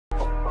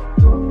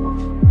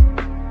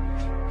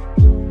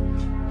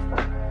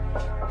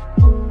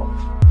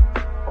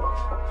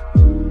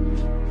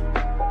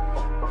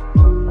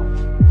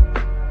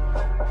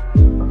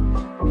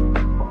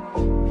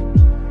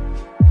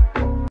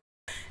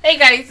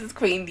guys, it's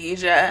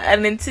Queendija,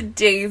 and in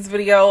today's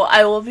video,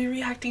 I will be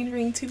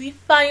reacting to the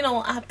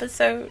final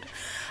episode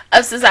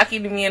of Sasaki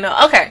no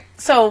Miyano. Okay,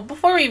 so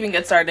before we even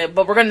get started,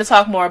 but we're going to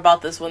talk more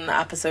about this when the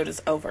episode is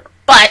over.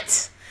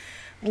 But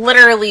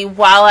literally,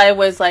 while I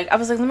was like,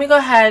 let me go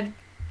ahead,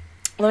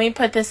 let me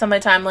put this on my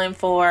timeline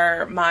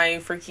for my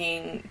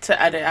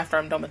to edit after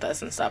I'm done with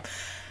this and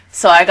stuff.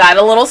 So I got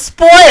a little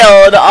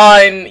spoiled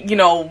on, you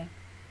know,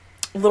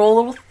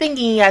 little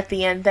thingy at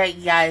the end that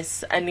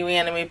yes, a new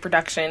anime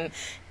production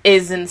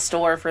is in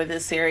store for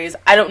this series.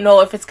 I don't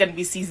know if it's going to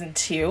be season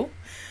 2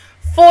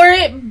 for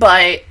it,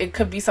 but it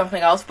could be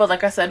something else. But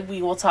like I said,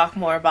 we will talk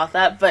more about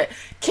that. But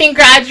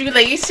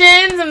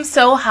congratulations, I'm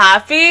so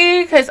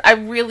happy because I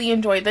really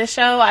enjoyed this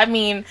show. I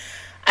mean,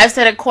 I've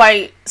said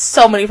it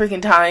so many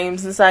freaking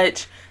times and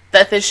such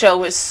that this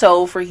show is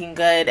so freaking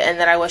good, and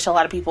that I wish a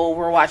lot of people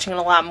were watching it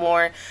a lot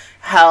more.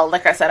 Hell,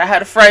 like I said, I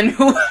had a friend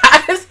who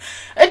has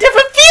a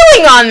different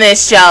feeling on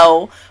this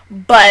show,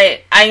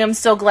 but I am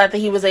so glad that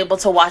he was able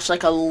to watch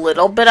like a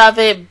little bit of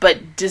it,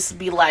 but just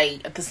be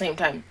like at the same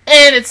time,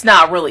 and it's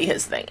not really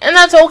his thing, and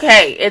that's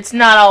okay. It's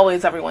not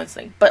always everyone's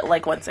thing, but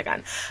like once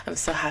again, I'm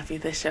so happy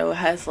this show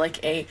has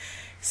like a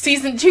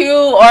season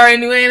 2 or a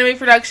new anime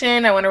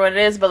production. I wonder what it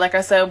is, but like I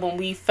said, when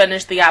we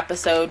finish the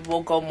episode,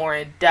 we'll go more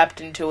in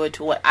depth into it,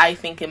 to what I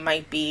think it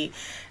might be,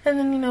 and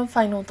then, you know,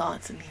 final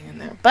thoughts and here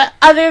and there. But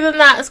other than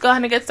that, let's go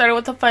ahead and get started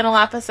with the final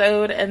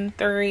episode in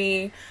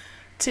 3,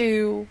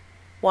 2,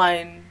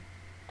 1,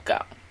 go.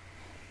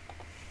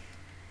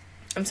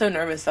 I'm so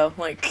nervous though,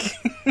 like because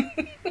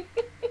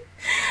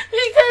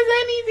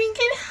anything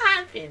can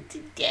happen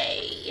today.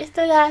 It's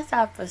the last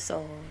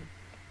episode.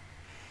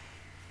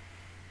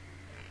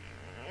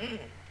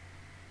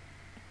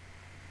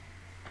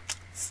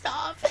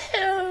 Stop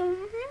him.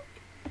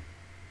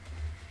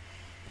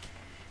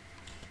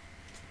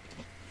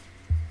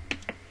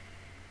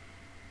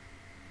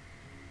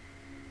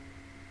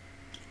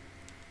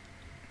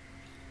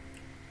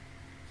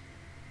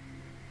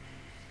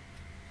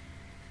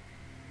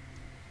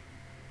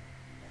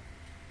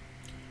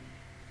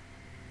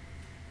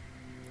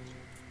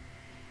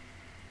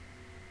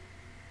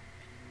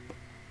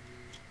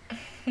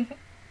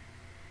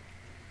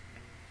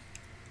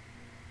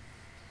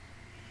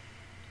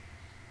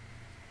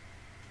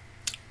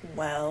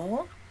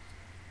 Well,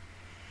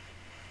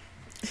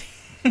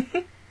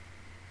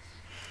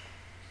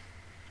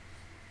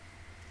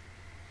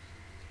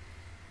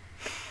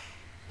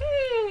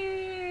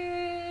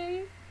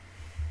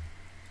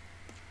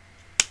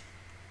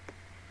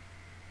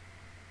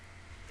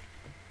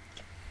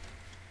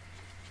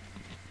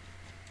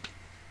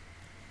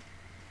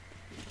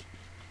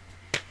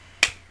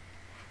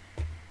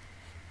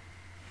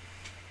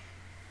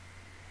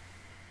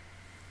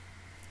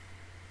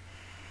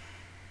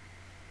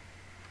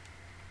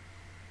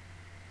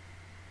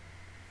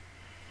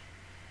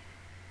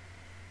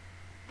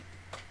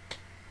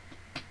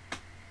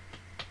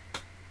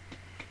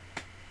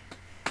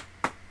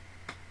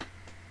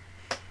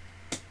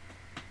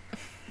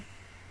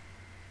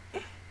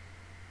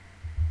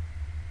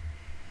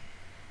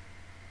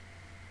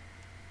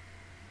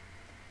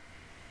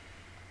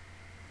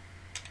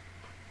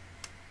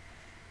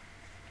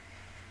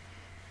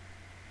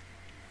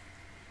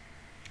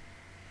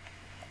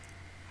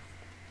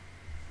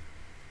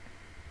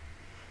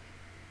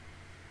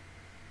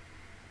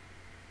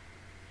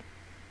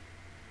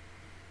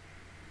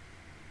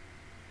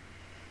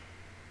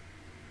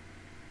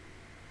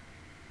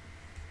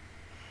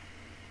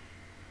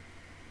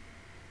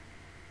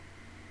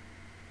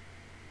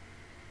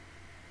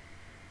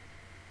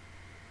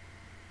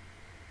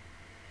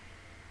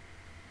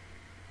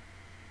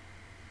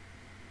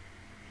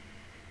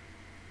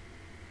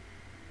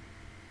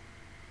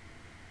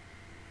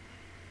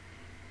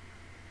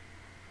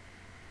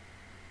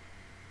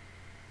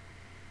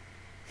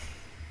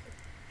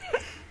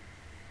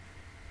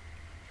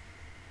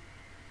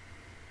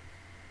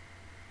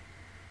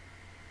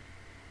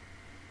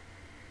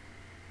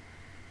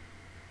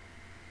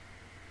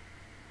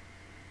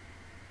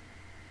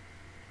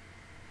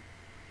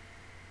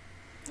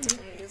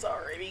 he's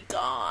already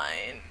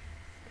gone.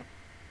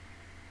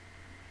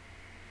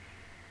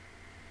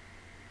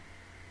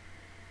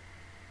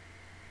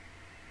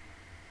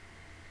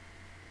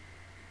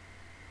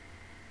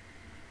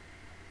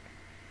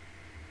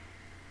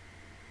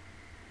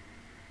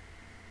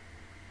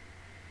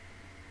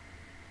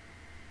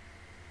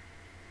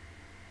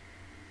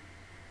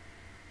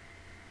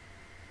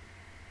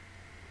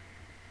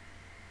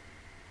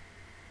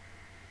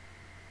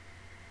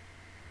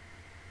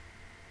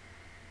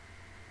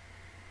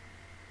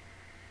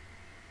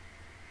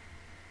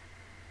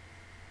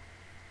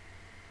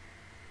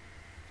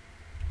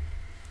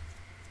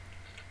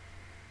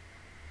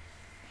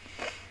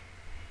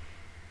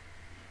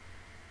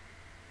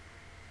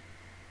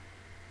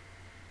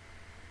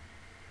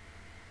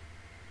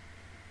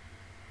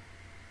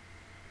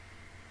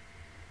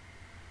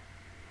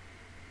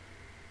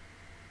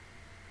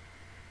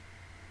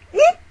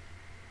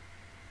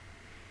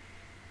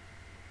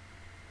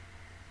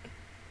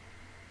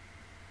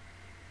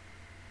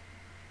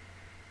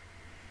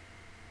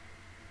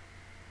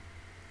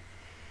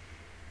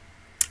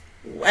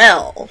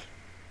 well.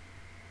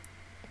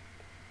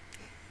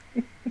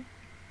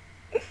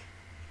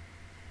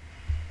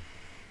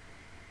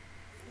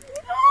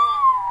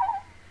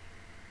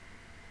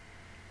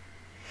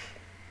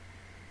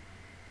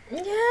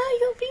 Yeah,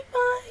 you'll be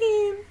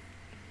fine.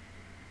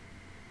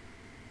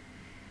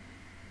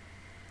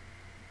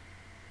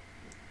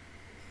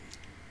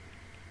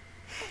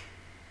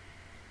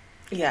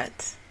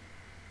 Yet.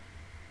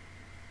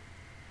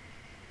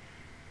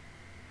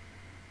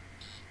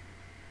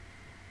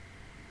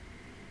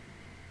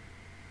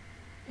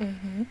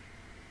 Mm-hmm.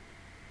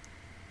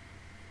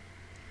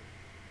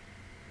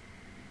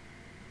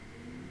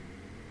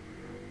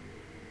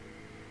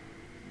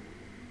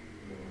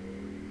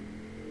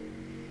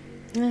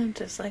 Yeah,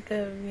 just like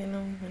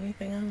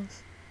anything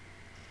else.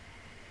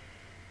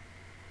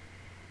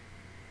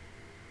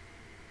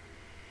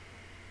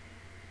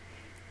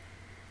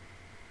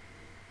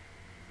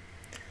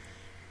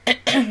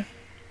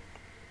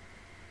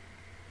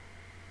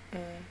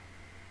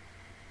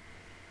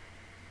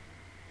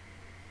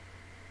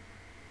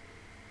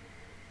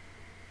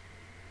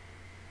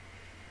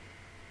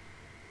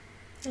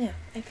 Yeah,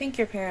 I think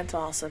your parents will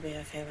also be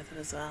okay with it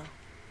as well.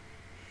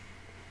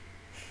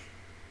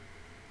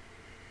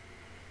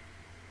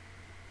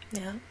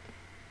 Yeah.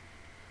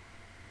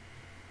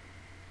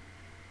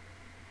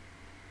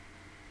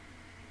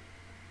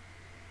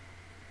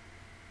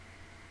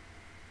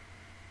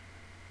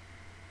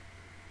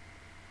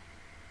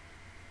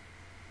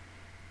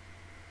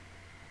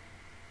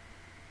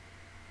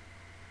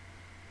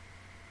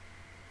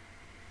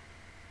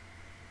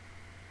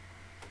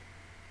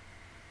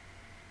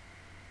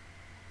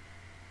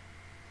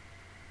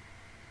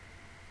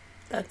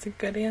 That's a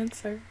good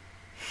answer.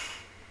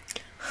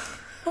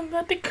 I'm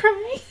about to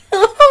cry.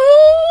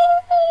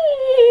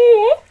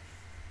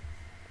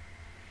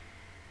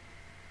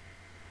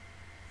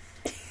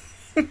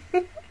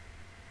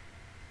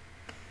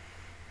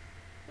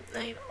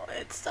 I know,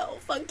 it's so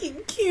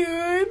fucking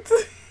cute.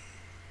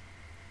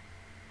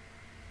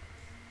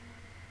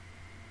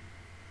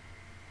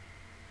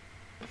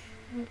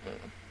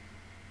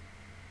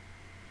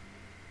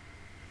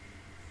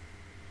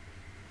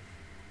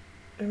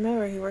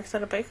 Remember, he works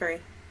at a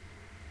bakery.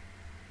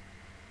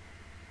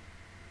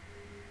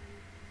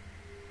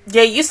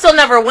 Yeah, you still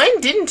never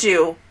went, didn't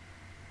you?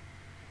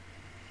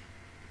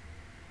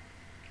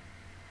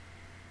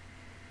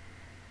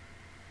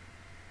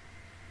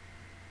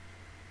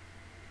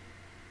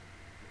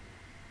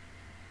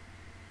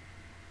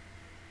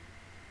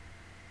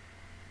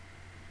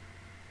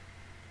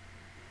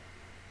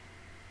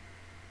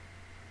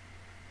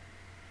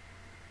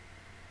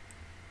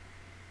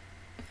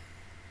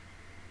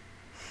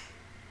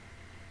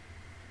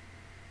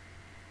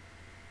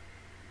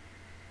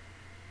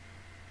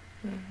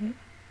 Mm-hmm.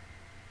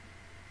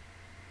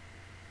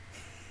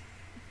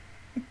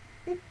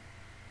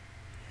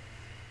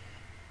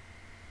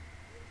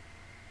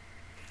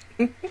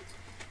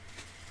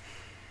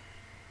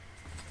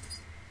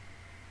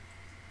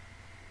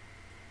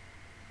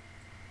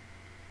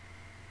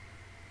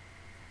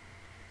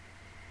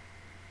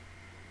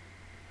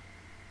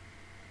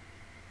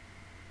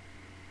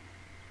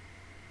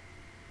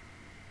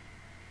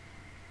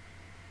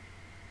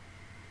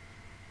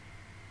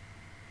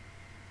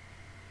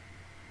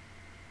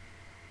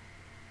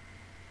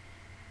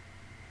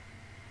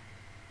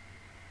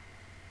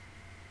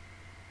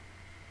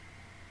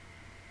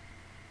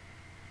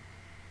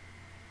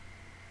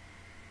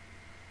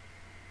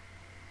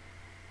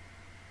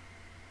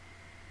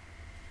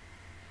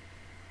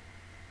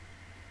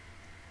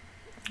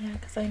 Yeah,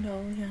 because I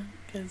know,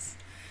 because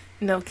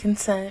no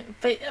consent.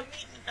 But, I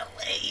mean, the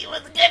way he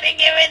was gonna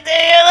give it to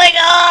you, like,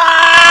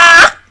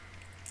 ah!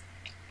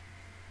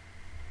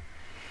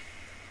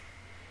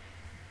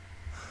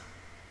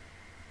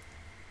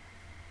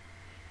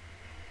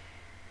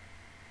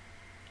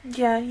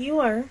 Yeah, you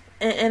were.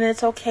 And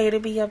it's okay to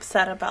be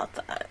upset about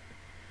that.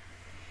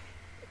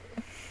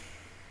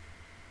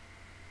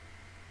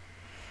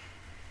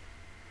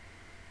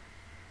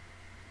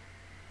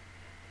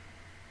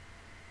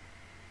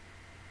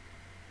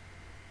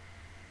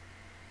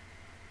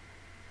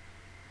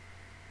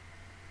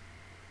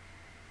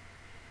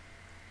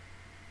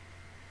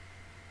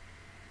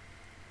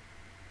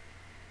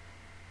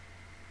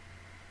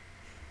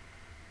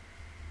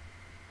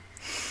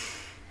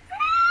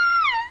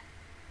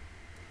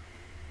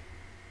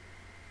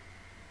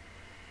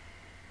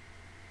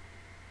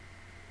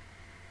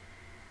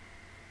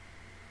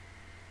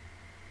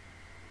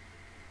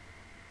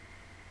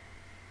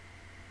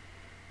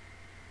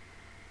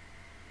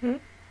 Hmm?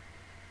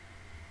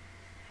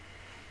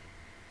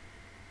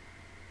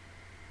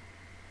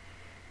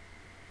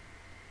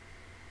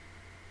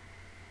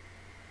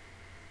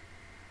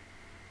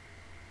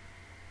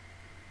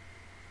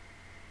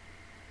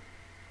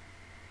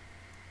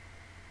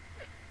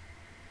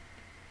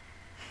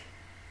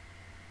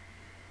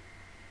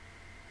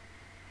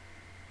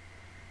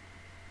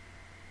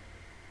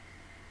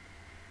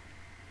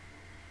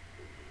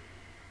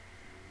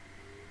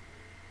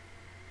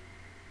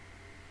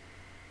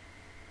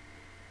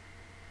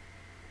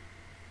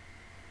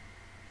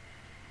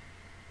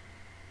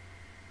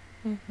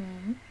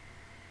 Mm-hmm.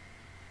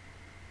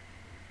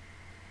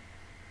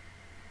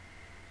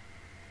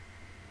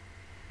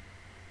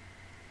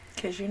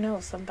 Because you know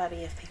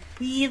somebody, if they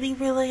really,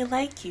 really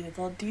like you,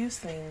 they'll do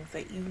things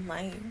that you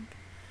like.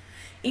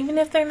 Even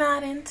if they're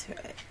not into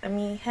it. I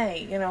mean,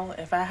 hey, you know,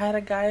 if I had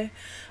a guy,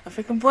 a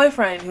freaking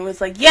boyfriend who was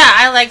like, yeah,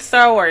 I like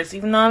Star Wars,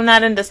 even though I'm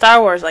not into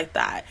Star Wars like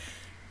that.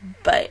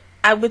 But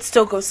I would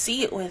still go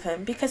see it with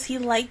him because he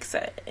likes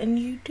it. And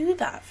you do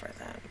that for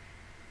them.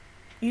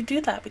 You do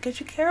that because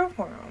you care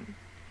for them.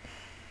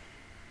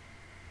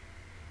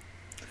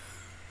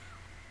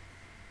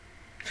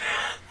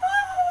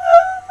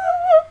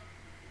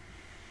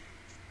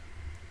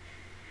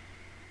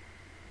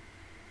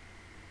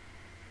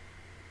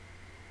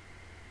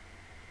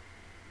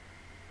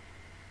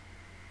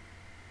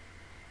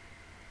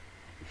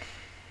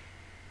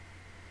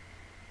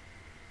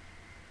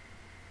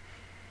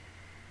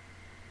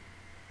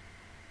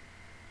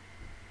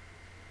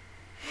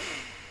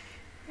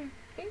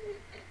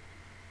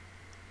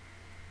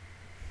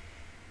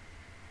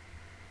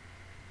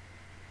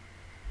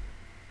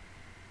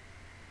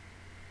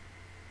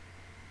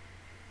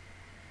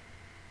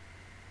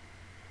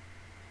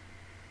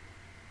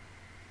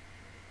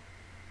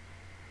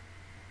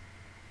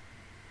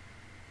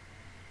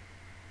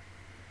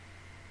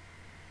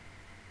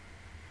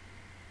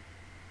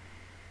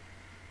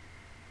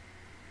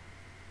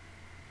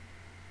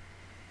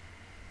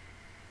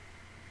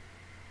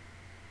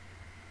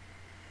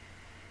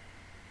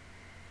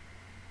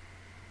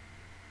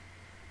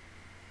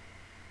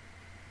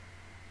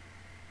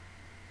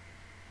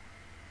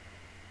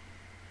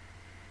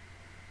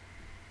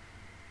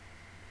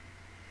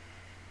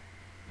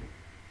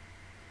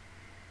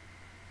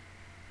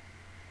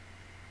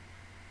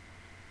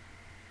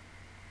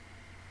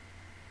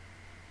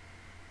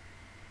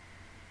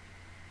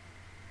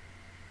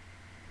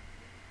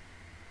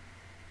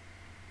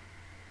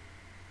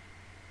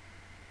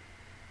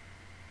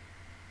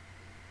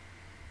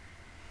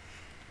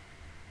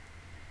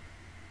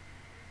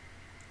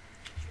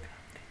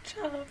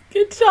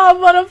 Good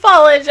job on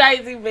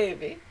apologizing,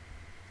 baby.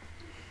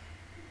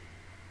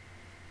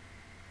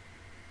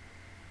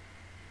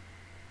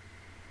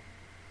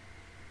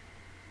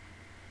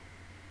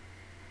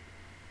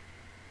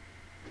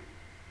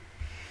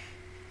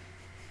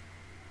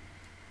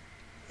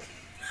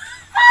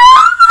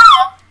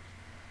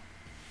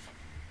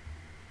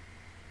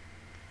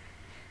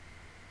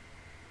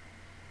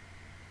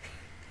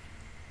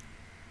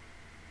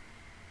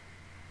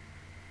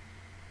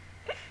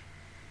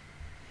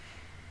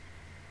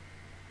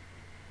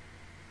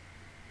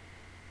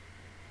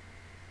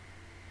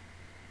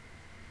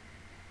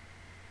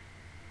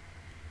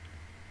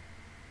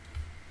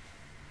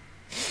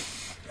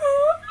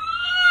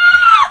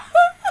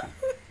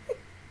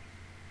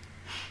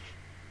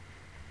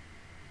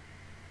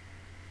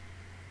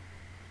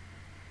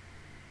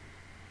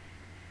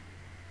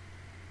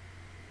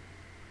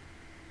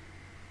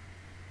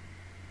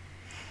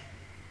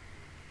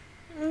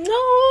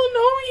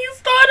 No, he's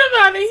thought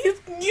about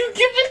it. You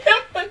giving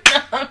him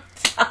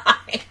enough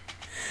time.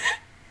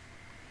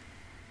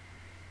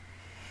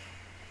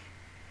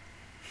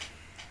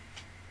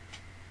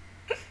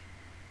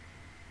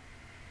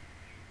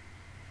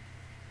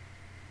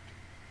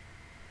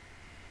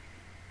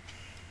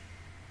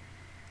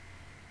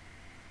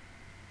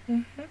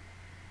 Mm-hmm.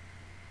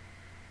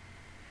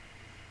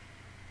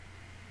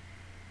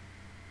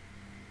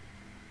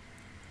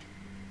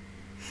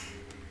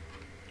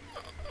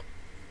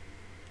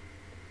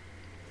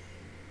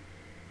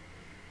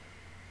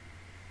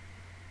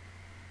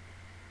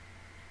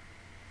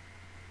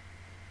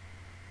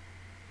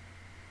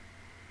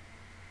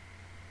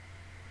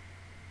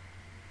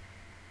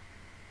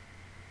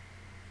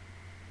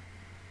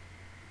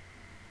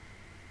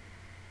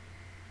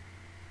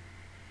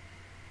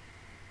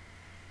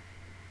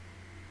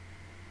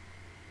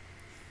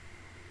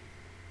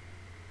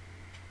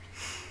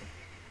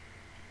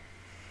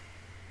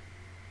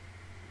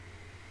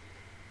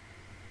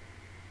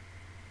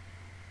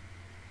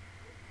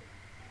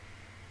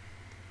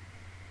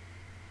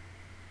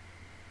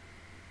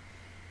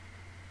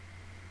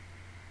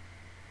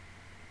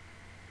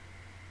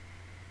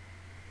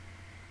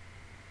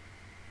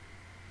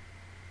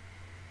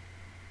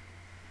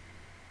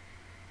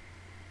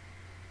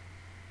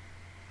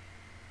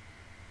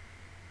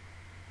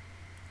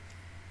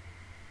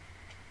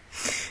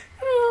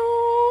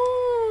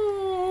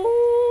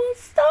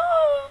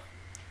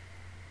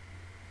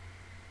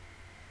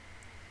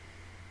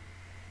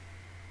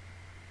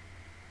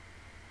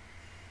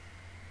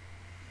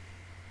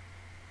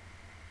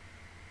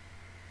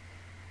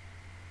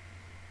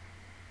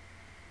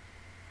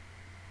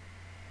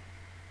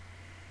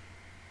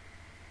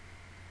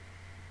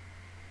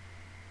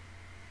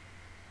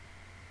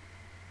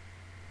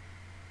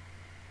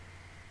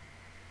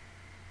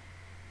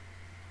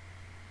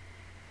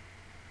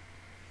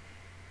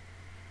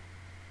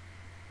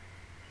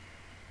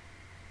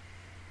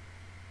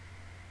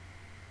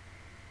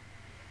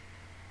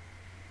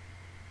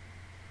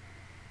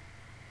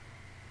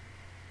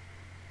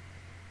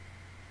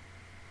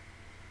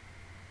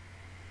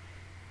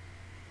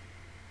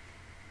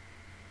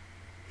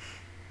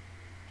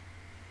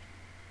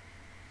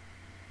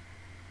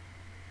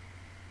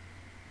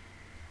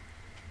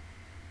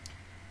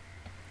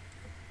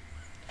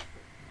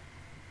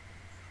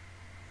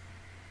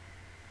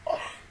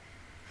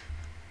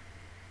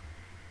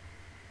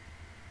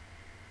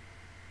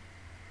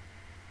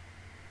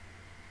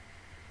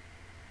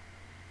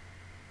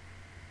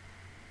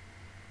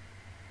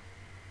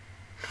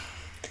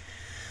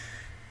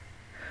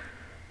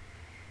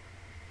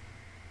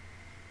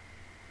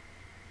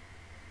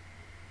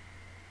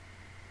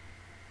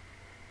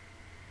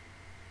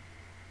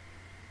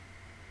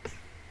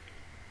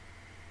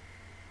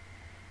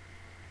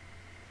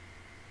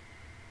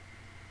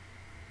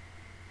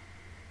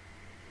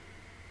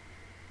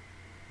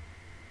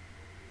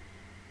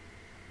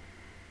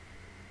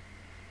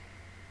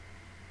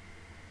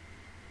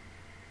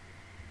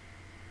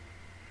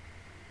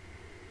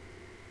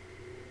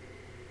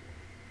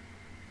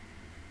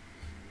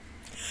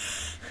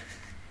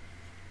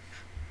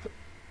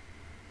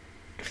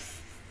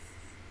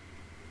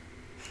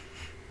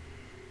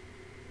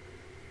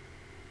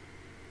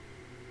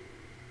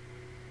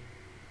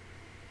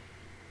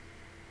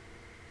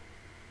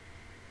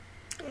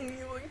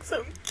 looks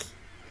so cute.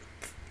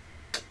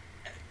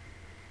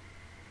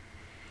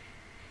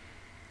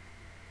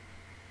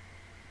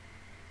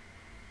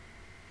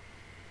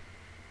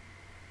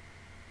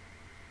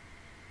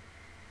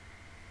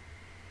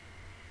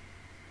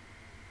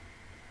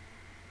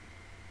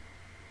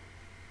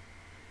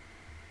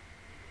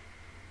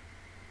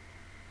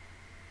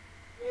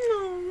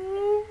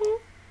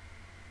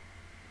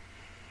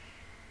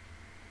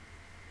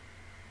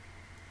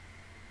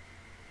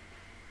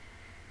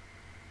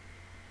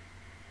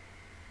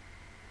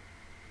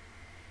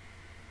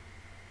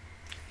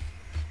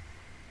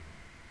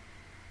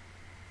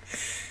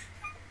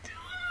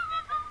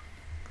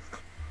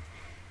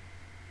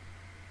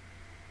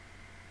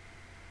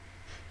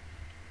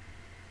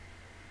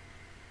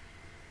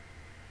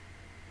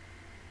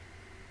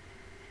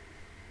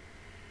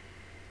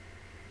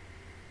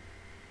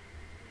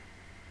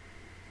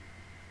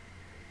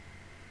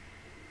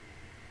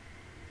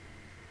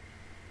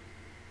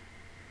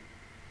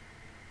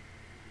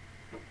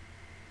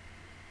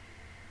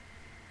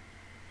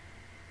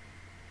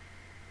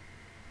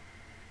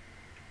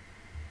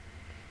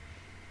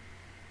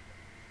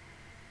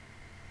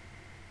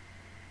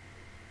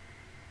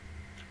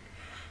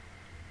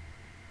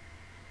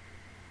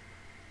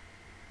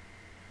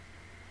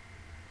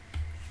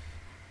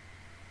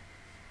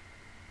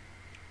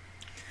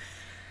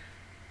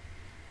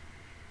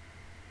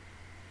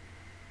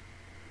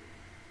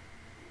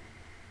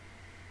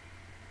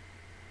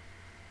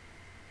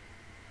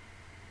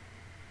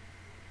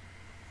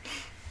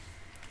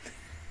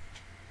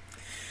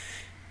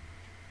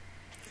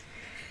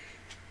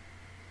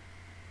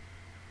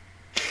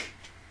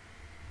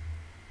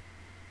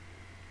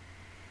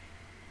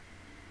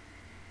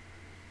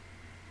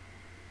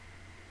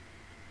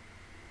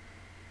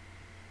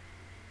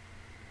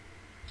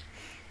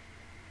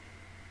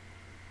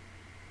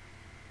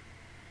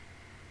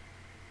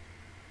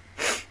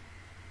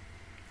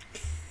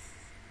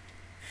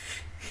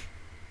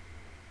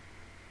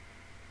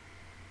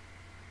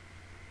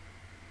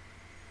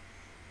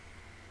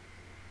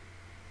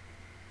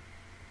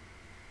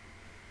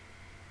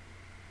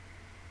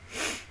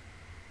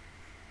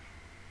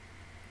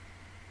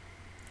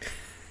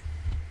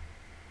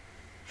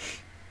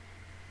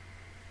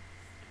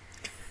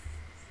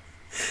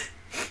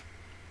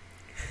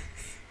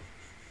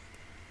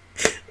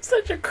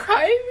 Such a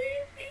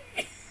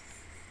crybaby.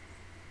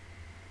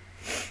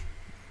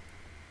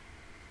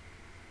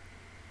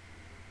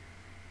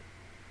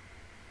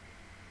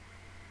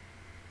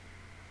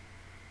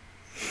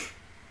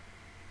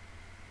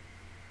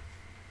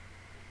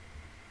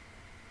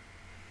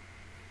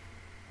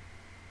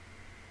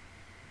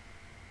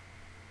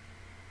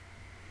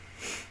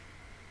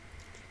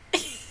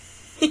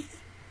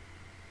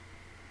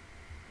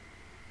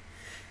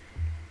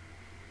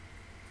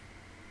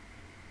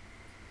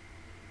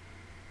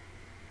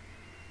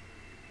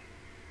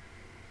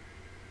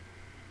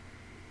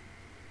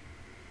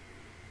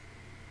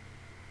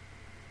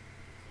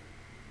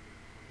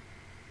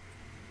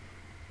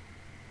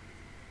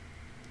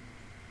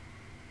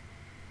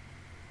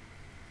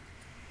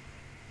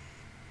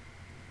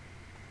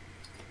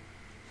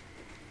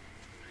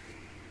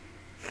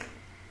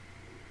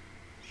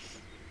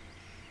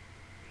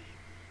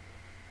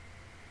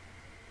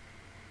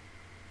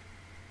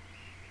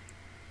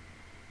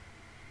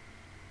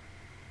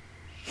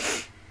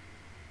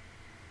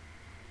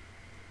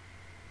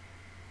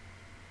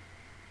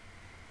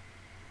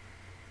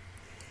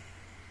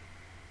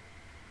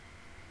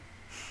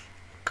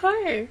 Of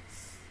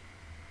course.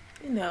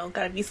 You know,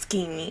 gotta be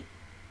schemy.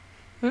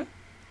 Hmm?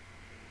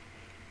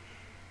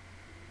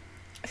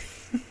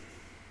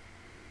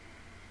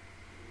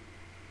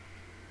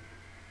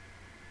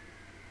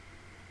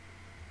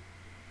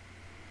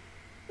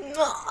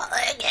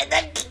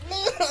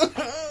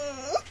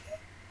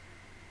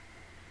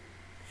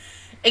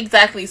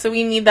 Exactly. So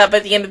we need that by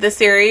the end of the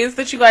series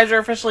that you guys are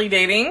officially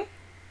dating.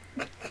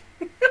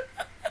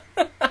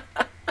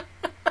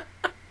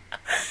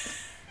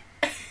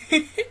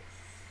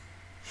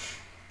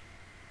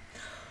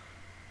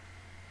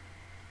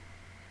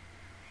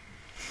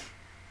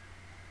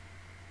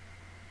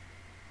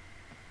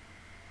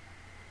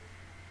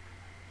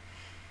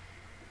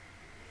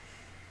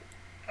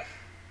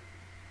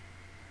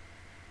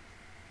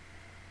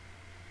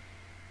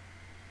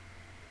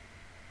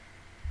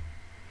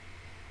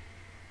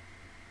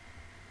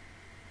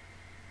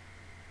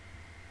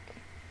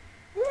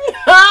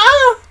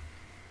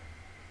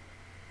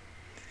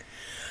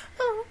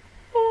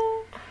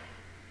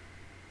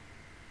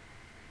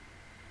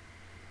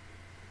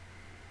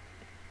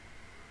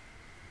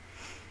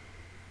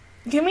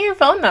 Give me your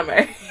phone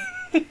number.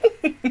 No.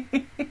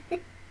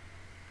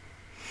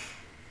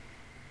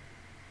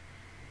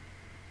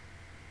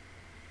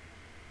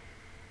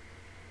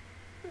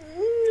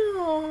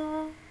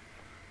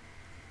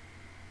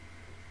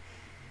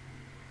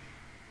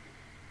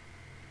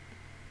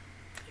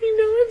 You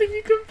know, I think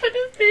you can put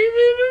his name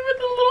in with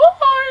a little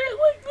heart.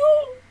 Like,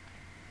 oh.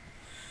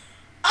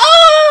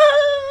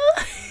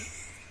 Ah!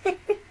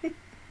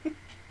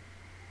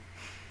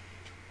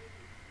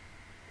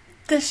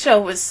 this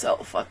show was so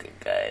fucking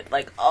good.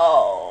 Like,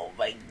 oh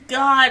my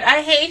god,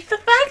 I hate the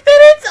fact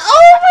that it's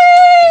over.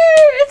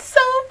 It's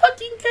so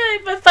fucking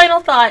good. My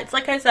final thoughts,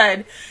 like I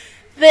said,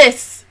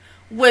 this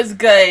was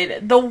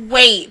good. The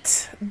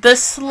wait, the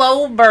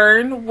slow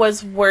burn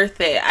was worth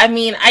it. I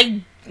mean,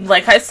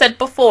 like I said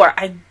before,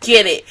 I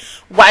get it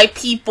why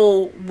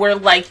people were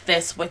like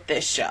this with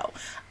this show.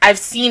 I've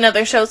seen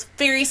other shows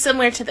very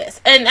similar to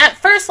this. And at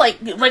first, like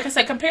I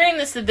said, comparing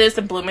this to this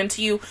and Bloom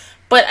Into You,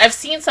 but I've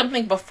seen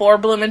something before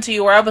Bloom Into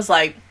You where I was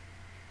like,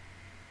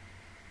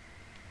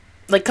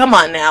 come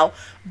on now.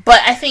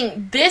 But I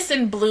think this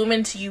and Bloom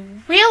Into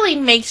You really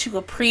makes you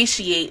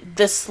appreciate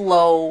the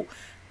slow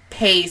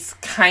pace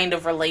kind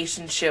of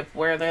relationship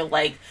where they're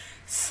like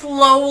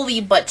slowly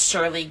but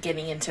surely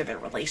getting into their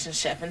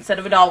relationship instead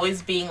of it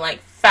always being like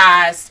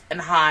fast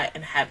and hot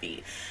and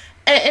heavy.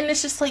 And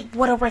it's just like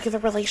what a regular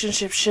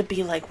relationship should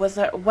be like,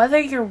 whether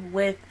you're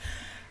with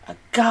a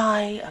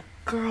guy, a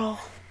girl,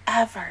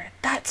 whoever.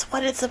 That's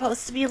what it's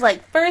supposed to be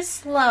like. First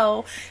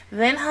slow,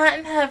 then hot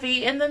and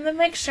heavy, and then the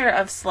mixture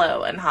of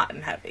slow and hot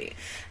and heavy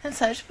and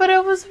such. But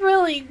it was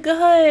really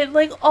good.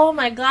 Like, oh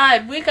my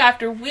god, week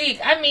after week.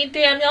 I mean,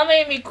 damn, y'all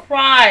made me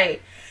cry.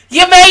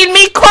 You made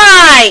me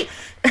cry!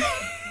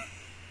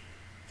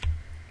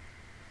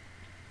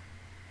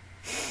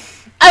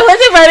 I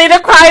wasn't ready to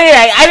cry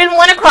today. I didn't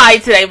want to cry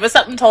today, but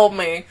something told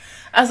me.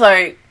 I was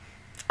like,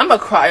 I'm gonna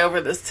cry over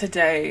this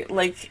today.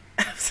 Like,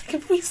 I was like,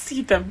 if we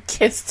see them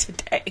kiss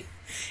today.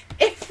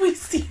 If we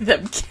see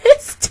them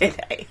kiss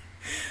today.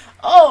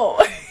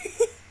 Oh.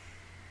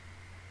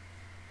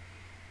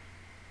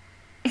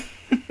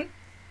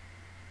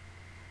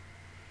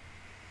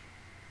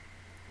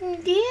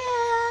 Yeah.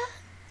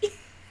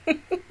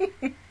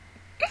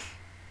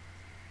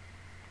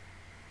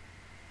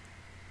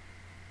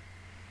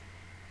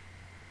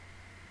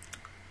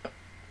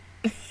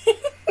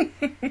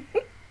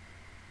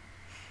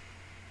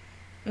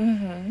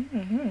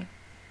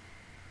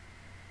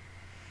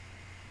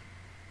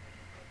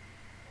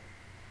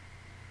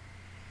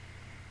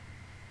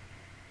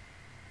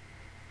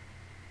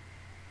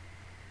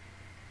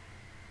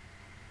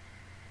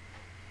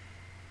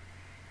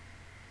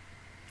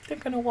 They're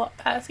gonna walk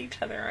past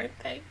each other, aren't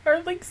they?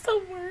 Or like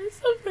somewhere or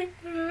something.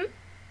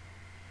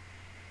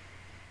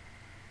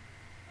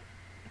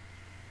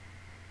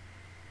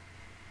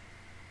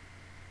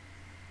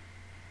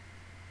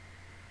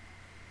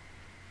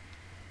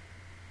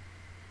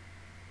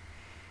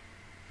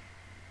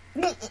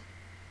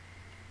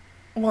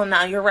 Well,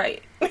 now you're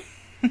right.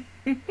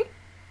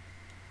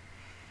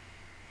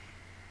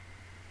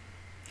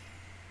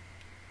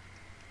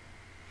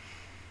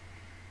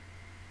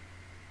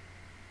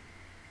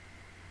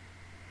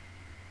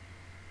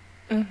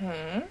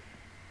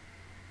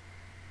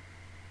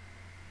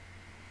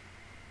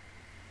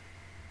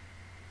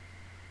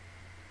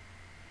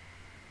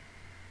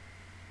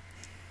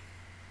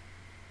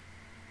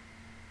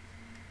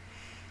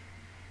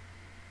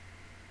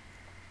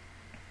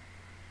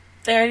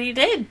 They already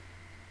did.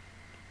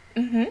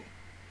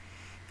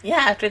 Yeah,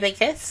 after they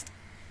kissed.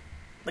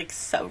 Like,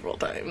 several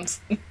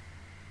times.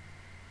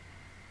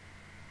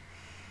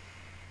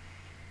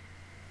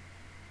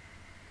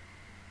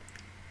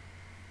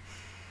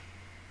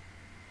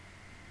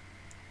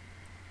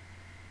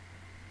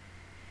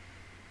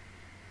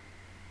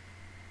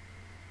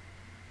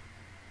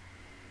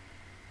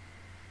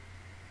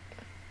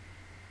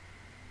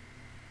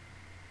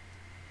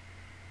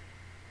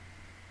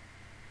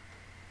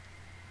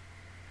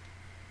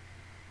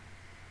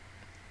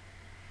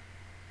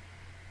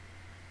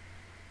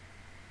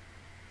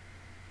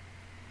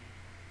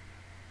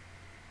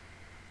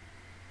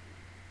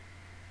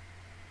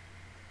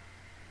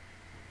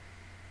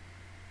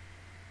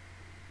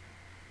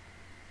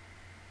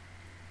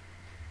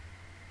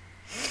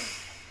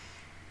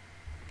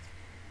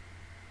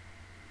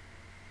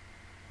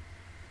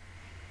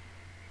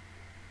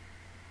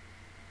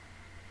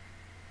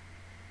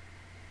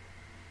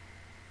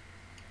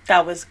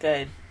 That was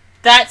good.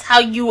 That's how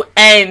you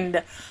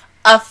end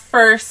a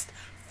first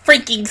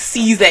freaking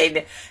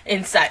season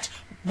and such.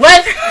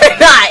 Whether or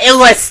not it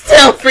was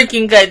still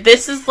freaking good.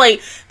 This is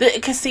like,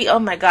 because see, oh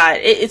my god,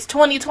 it's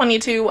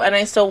 2022 and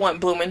I still want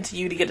Bloom Into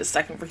You to get a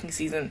second freaking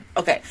season.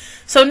 Okay,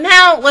 so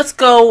now let's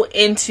go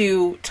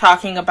into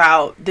talking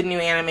about the new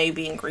anime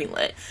being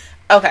greenlit.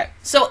 Okay,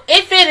 so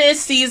if it is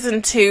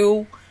season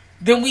 2,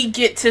 then we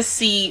get to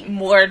see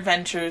more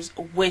adventures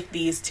with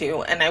these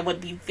two, and I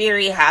would be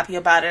very happy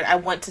about it. I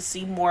want to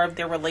see more of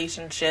their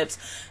relationships,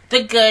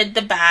 the good,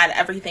 the bad,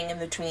 everything in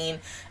between,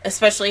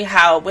 especially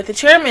how with the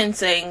chairman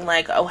saying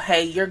like, oh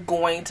hey, you're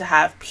going to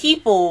have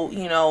people,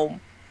 you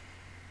know,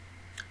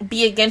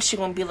 be against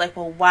you and be like,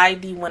 well, why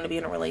do you want to be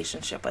in a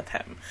relationship with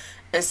him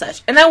and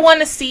such. And I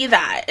want to see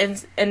that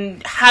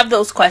and have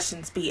those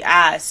questions be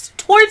asked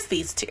towards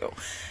these two.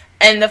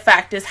 And the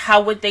fact is, how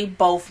would they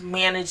both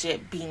manage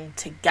it being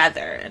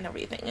together and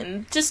everything?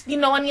 And just, you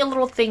know, any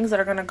little things that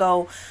are going to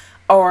go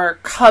or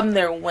come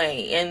their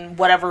way in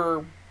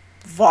whatever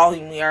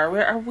volume we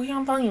are. Are we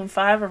on volume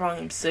 5 or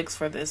volume 6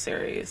 for this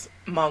series,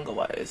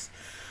 manga-wise?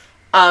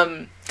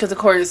 Because, of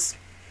course,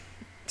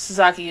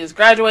 Sasaki is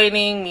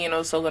graduating,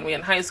 Miyano's still going to be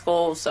in high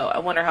school, so I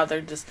wonder how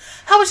it's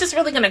just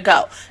really going to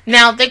go.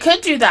 Now, they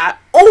could do that,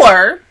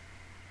 or,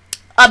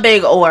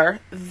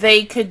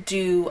 they could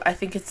do, I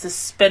think it's a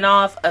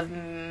spinoff of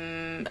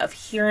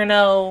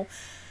Hirano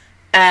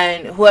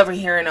and whoever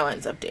Hirano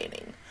ends up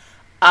dating.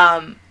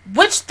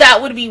 Which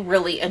that would be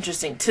really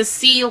interesting to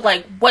see,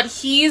 like, what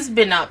he's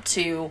been up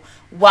to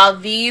while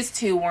these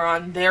two were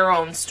on their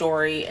own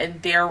story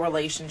and their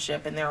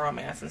relationship and their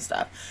romance and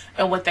stuff.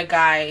 And with the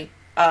guy,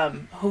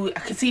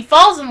 because he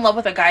falls in love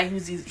with a guy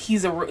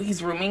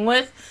he's rooming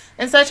with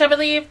and such, I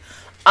believe.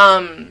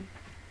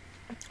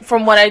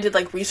 From what I did,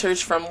 like,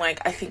 research from, like,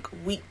 I think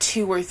week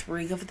 2 or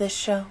 3 of this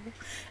show,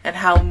 and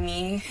how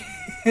me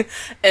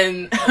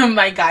and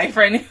my guy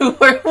friend who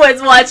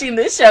was watching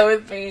this show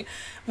with me,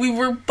 we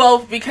were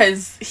both,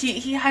 because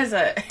he has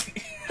a...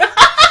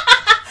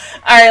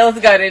 Alright, let's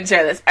go ahead and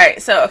share this.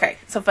 Alright,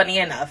 so funny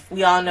enough,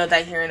 we all know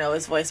that Hirano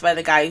is voiced by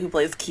the guy who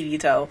plays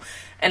Kirito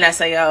and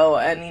SAO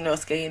and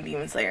Inosuke and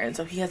Demon Slayer, and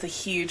so he has a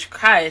huge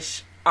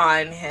crush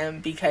on him,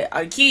 on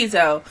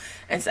Kirito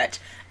and such.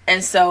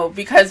 And so,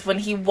 because when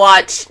he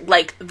watched,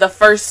 like, the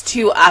first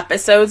 2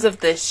 episodes of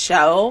this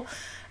show,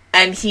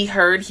 and he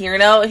heard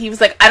Hirano, he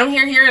was like, I don't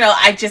hear Hirano,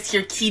 I just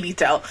hear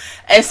Kirito.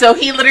 And so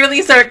he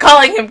literally started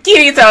calling him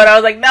Kirito, and I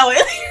was like, no,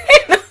 it's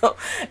Hirano.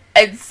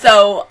 And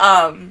so,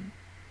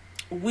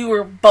 we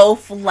were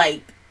both,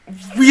 like,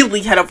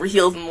 really head over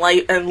heels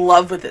in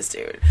love with this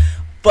dude.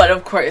 But,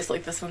 of course,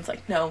 like, this one's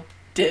like, no,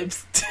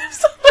 dibs.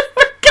 So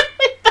we're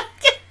going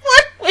back and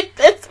forth with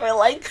this for,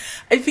 like,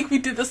 I think we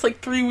did this,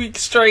 like, 3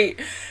 weeks straight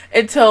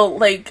until,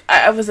 like,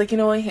 I was like, you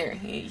know what, here,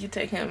 you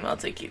take him, I'll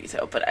take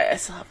Kirito. But I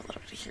still have a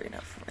little bit of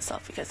Hirano for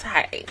myself because,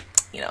 hey,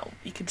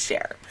 you can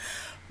share.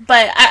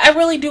 But I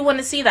really do want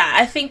to see that.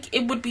 I think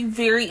it would be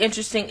very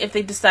interesting if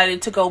they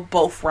decided to go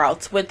both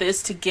routes with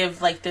this, to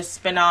give, like, this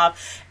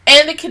spin-off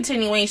and the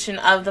continuation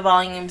of the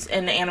volumes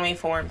in the anime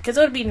form. Because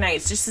it would be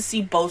nice just to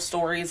see both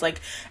stories,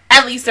 like,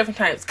 at least different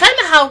times. Kind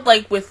of how,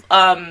 like, with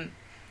the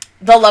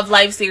Love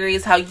Live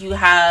series, how you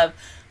have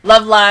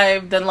Love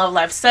Live, then Love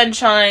Live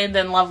Sunshine,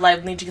 then Love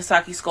Live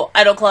Nijigasaki School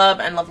Idol Club,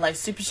 and Love Live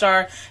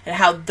Superstar, and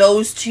how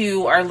those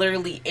 2 are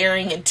literally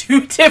airing in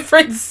 2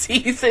 different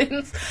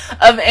seasons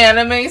of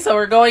anime. So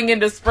we're going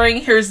into spring,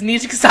 here's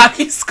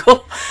Nijigasaki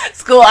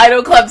School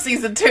Idol Club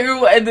Season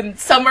 2, and then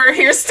summer,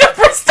 here's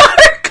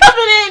Superstar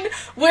coming in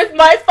with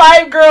my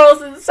 5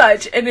 girls and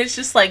such. And it's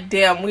just like,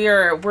 damn,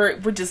 we're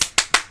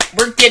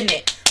getting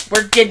it.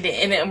 We're getting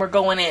it in it, and we're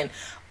going in.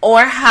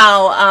 Or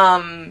how,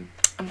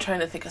 I'm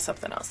trying to think of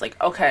something else.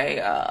 Like,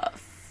 okay,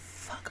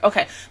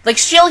 like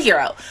Shield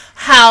Hero.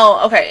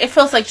 How, it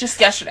feels like just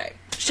yesterday.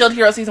 Shield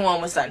Hero Season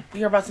 1 was done.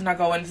 We are about to now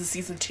go into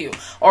Season 2.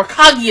 Or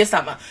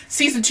Kaguya-sama.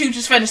 Season 2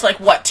 just finished, like,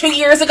 what, 2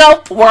 years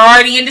ago? We're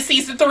already into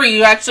Season 3.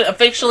 You're actually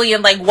officially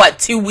in, like, what,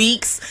 2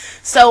 weeks?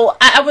 So,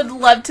 I would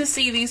love to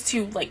see these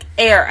 2, like,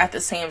 air at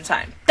the same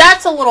time.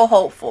 That's a little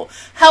hopeful.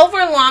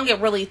 However long it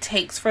really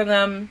takes for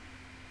them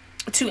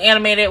to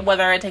animate it,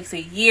 whether it takes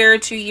a year,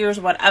 2 years,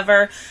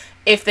 whatever,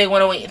 if they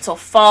want to wait until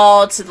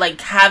fall to,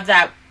 like, have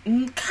that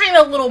kind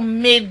of little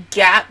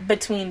mid-gap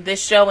between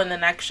this show and the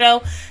next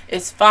show,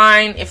 is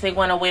fine. If they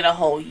want to wait a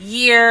whole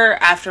year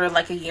after,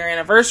 like, a year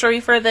anniversary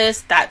for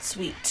this, that's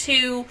sweet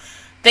too.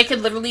 They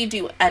could literally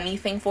do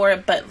anything for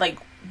it, but, like,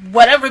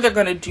 whatever they're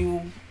going to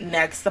do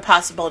next, the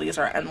possibilities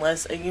are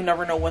endless, and you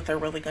never know what they're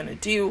really going to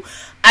do.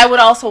 I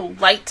would also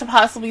like to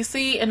possibly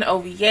see an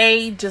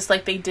OVA, just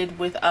like they did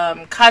with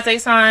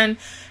Kaze-san,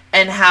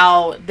 and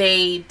how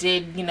they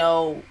did,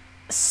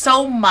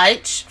 so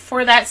much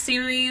for that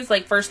series.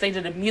 Like, first they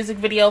did a music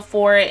video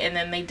for it, and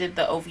then they did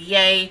the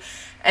OVA,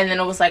 and then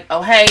it was like,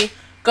 oh, hey,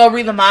 go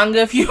read the manga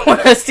if you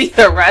want to see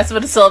the rest.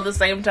 But still, at the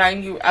same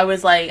time, I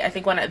was like, I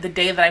think the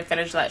day that I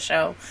finished that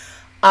show,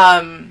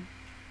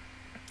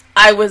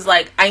 I was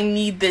like, I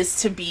need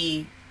this to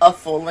be a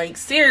full-length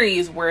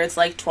series where it's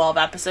like 12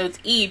 episodes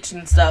each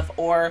and stuff,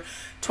 or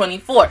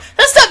 24.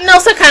 That's something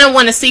else I kind of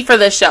want to see for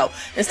this show.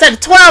 Instead of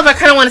 12, I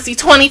kind of want to see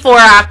 24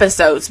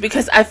 episodes,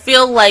 because I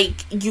feel like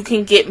you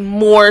can get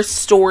more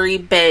story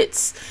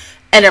bits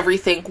and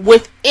everything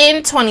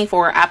within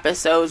 24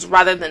 episodes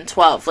rather than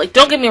 12. Like,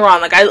 don't get me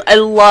wrong, like, I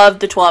love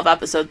the 12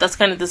 episodes. That's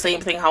kind of the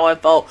same thing how I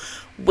felt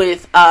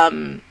with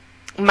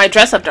My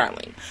Dress Up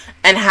Darling,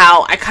 and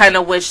how I kind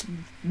of wish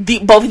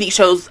both of these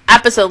shows'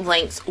 episode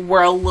lengths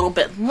were a little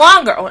bit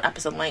longer.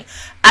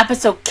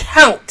 Episode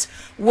count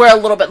were a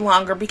little bit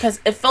longer, because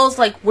it feels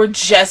like we're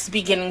just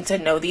beginning to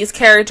know these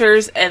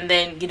characters, and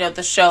then,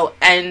 the show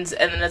ends,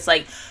 and then it's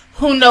like,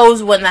 who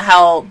knows when the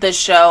hell this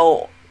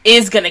show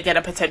is going to get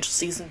a potential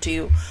Season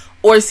 2,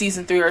 or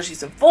Season 3, or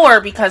Season 4,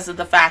 because of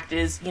the fact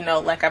is,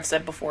 like I've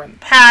said before in the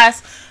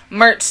past,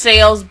 merch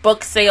sales,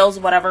 book sales,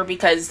 whatever,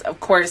 because, of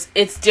course,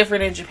 it's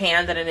different in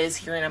Japan than it is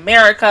here in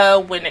America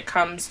when it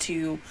comes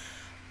to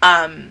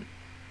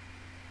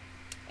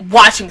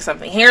watching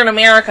something. Here in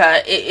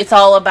America, it's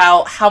all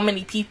about how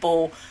many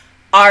people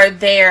are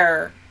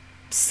there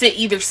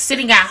either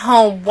sitting at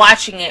home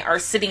watching it, or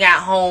sitting at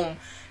home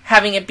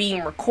having it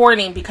being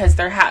recording, because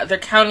they're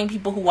counting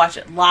people who watch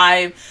it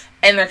live,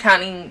 and they're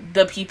counting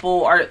the people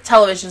or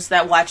televisions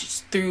that watch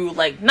it through,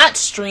 like, not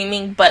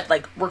streaming, but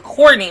like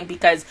recording,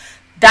 because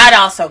that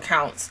also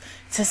counts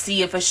to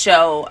see if a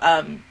show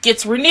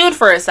gets renewed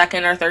for a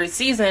second or third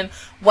season.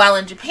 While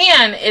in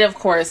Japan, it of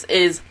course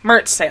is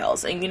merch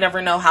sales, and you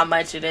never know how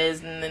much it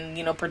is, and then,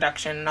 you know,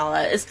 production and all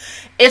that.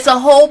 It's a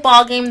whole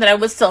ball game that I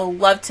would still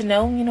love to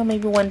know. You know,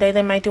 maybe one day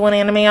they might do an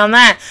anime on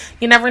that.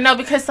 You never know,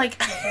 because,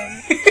 like,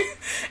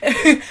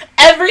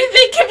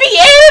 everything can be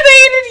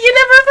animated. You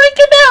never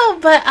freaking know.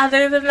 But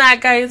other than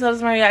that, guys, that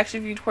was my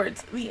reaction view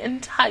towards the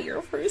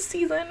entire first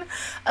season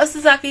of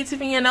Sasaki to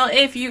Miyano.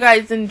 If you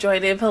guys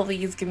enjoyed it,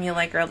 please give me a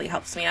like. It really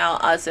helps me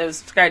out. Also,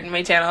 subscribe to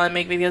my channel and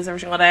make videos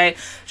every single day.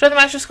 Join the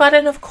Master Squad,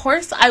 and of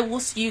course, I will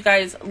see you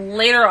guys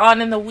later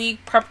on in the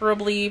week,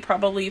 preferably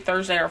probably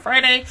Thursday or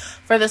Friday,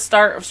 for the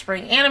start of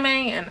spring anime.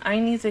 And I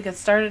need to get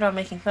started on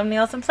making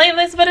thumbnails and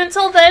playlists. But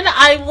until then,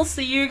 I will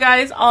see you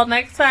guys all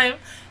next time.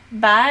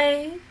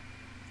 Bye.